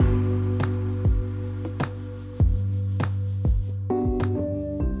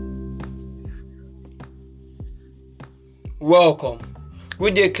Welcome.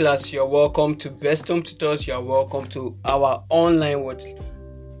 Good day, class. You're welcome to Best Home Tutors. You're welcome to our online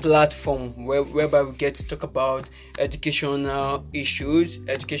platform whereby we get to talk about educational issues,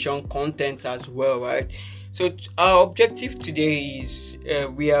 education content as well, right? So our objective today is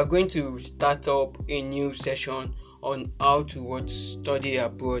we are going to start up a new session on how to study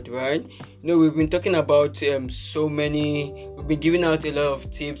abroad, right? We've been talking about we've been giving out a lot of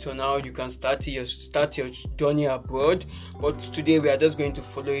tips on how you can start your journey abroad, but today we are just going to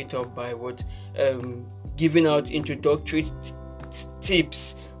follow it up by giving out introductory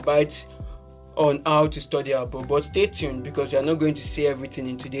tips, right, on how to study abroad. But stay tuned, because we are not going to say everything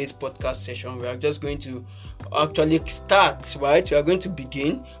in today's podcast session. We are just going to actually start, right? We are going to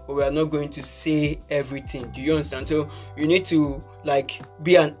begin, but we are not going to say everything. Do you understand? So you need to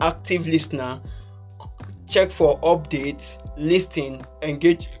be an active listener, check for updates, listen,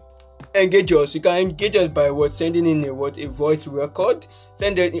 engage us. You can engage us by sending in a voice record.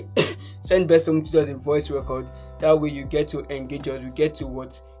 Send Best Home Tutors a voice record. That way you get to engage us. We get to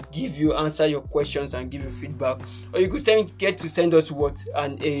answer your questions and give you feedback. Or you could get to send us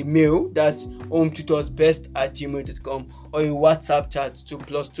a mail. That's hometutorsbest@gmail.com, or a WhatsApp chat to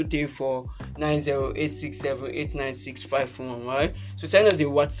 +234 9086789651, right? So send us a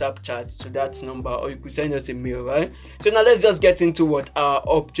WhatsApp chat to that number, or you could send us a mail, right? So now let's just get into our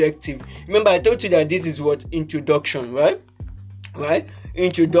objective. Remember, I told you that this is introduction, right?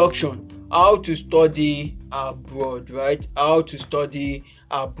 Introduction. How to study abroad, right? How to study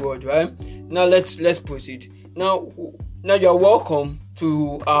abroad, right? Now let's proceed. Now you're welcome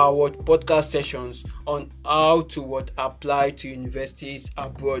to our podcast sessions on how to apply to universities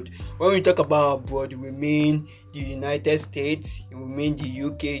abroad. When we talk about abroad, we mean the United States, we mean the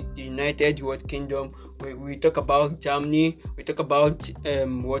UK, the United Kingdom. We talk about Germany, we talk about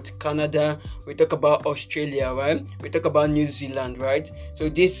Canada, we talk about Australia, right? We talk about New Zealand, right? So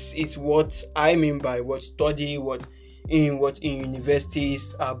this is what I mean by study in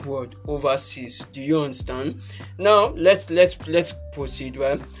universities abroad, overseas. Do you understand? Now let's proceed,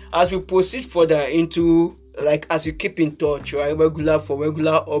 right? As we proceed further into, as you keep in touch, right, regular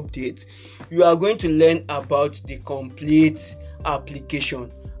updates, you are going to learn about the complete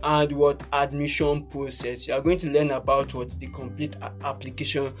application and admission process. You are going to learn about the complete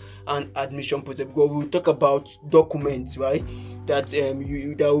application and admission process, because we'll talk about documents, right, that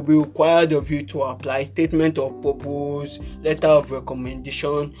will be required of you to apply. Statement of purpose, letter of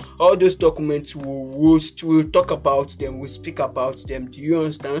recommendation, all those documents we'll talk about them, we'll speak about them. Do you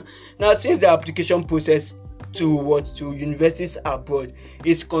understand? Now, since the application process to universities abroad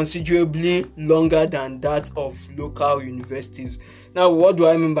is considerably longer than that of local universities. Now, what do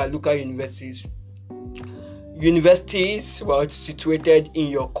I mean by local universities? Universities situated in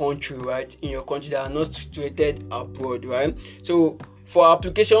your country, right? In your country, that are not situated abroad, right? So for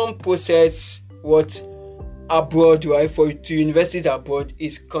application process, abroad, right, to universities abroad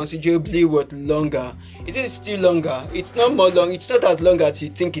is considerably longer. It is still longer. It's not more long. It's not as long as you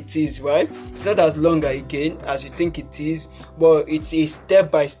think it is, right? It's not as longer again as you think it is, but it's a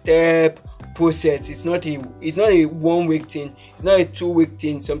step-by-step process. It's not a 1 week thing. It's not a 2 week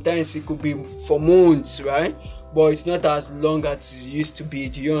thing. Sometimes it could be for months, right? But it's not as long as it used to be.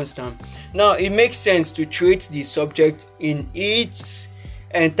 Do you understand? Now, it makes sense to treat the subject in its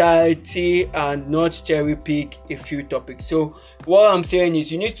entirety and not cherry pick a few topics. So what I'm saying is,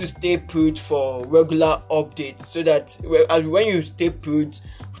 you need to stay put for regular updates, so that when you stay put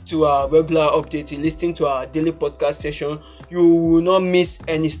to our regular update, you listen to our daily podcast session, you will not miss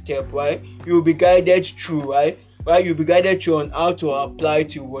any step, right? You will be guided through, right? You'll be guided through on how to apply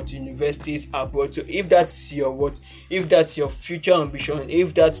to universities abroad. So if that's your future ambition,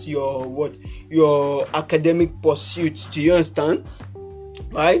 if that's your academic pursuit, do you understand?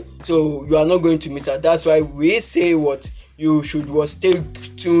 Right, so you are not going to miss out. That's why we say you should stay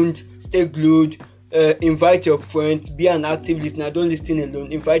tuned, stay glued, invite your friends, be an active listener. Don't listen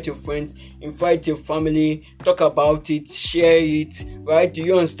alone. Invite your friends, invite your family, talk about it, share it, right? Do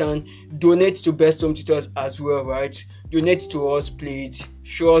you understand? Donate to Best Home Tutors as well, right? Donate to us, please.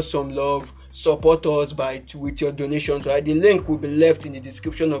 Show us some love. Support us with your donations, right? The link will be left in the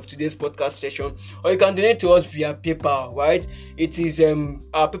description of today's podcast session, or you can donate to us via PayPal, right? It is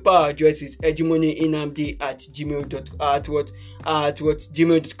our PayPal address is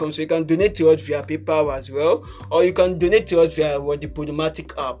ejimoni@gmail.com. So you can donate to us via PayPal as well, or you can donate to us via the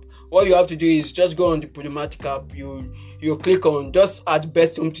Podomatic app. What you have to do is just go on the Podomatic app. You click on just at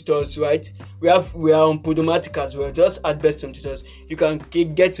Best Home Tutors, right? We are on Podomatic as well. Just at Best Home Tutors, you can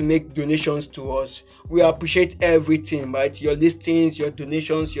get to make donations to us. We appreciate everything, right? Your listings, your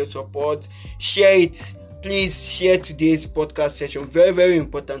donations, your support. Share it please share today's podcast session. Very, very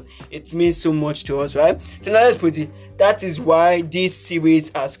important. It means so much to us, right? So now let's put it. That is why this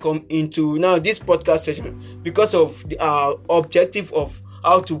series has come into now this podcast session, because of the objective of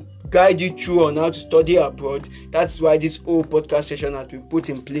how to guide you through on how to study abroad. That's why this whole podcast session has been put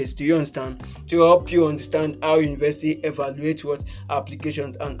in place. Do you understand? To help you understand how university evaluate what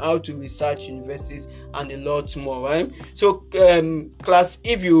applications and how to research universities and a lot more, right? So class,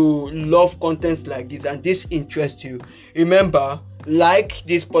 if you love content like this and this interests you, remember, like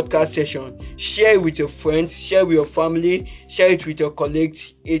this podcast session, share it with your friends, share with your family, share it with your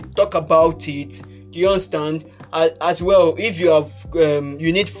colleagues, talk about it. Do you understand? As well, if you have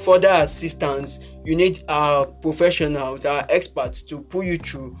you need further assistance, you need professionals, experts to pull you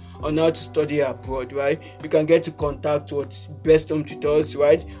through on how to study abroad, right? You can get to contact what Best Home Tutors,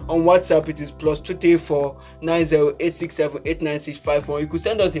 right? On WhatsApp it is +234 9086789651. You could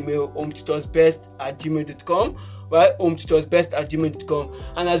send us a mail, hometutorsbest@gmail.com, right? hometutorsbest@gmail.com.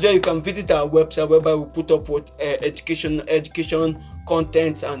 And as well, you can visit our website whereby we put up what education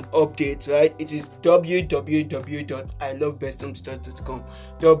content and updates, right? It is www.ilovebesthomestutors.com.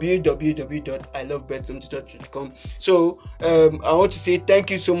 www.ilovebesthomestutors.com. So I want to say thank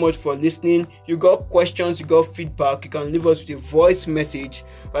you so much for listening. You got questions, you got feedback, you can leave us with a voice message,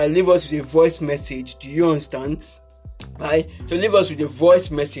 right? Leave us with a voice message. Do you understand? Right, so leave us with a voice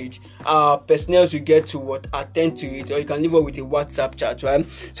message. Our personnel will get to attend to it, or you can leave us with a WhatsApp chat, right?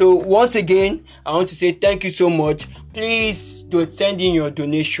 So once again, I want to say thank you so much. Please don't send in your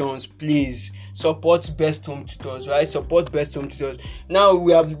donations. Please support Best Home Tutors, right? Support Best Home Tutors. Now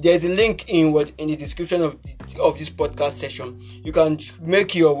there's a link in the description of this podcast session. You can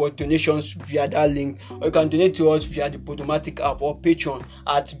make your donations via that link, or you can donate to us via the Podomatic app or Patreon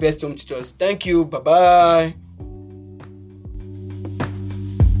at Best Home Tutors. Thank you. Bye bye.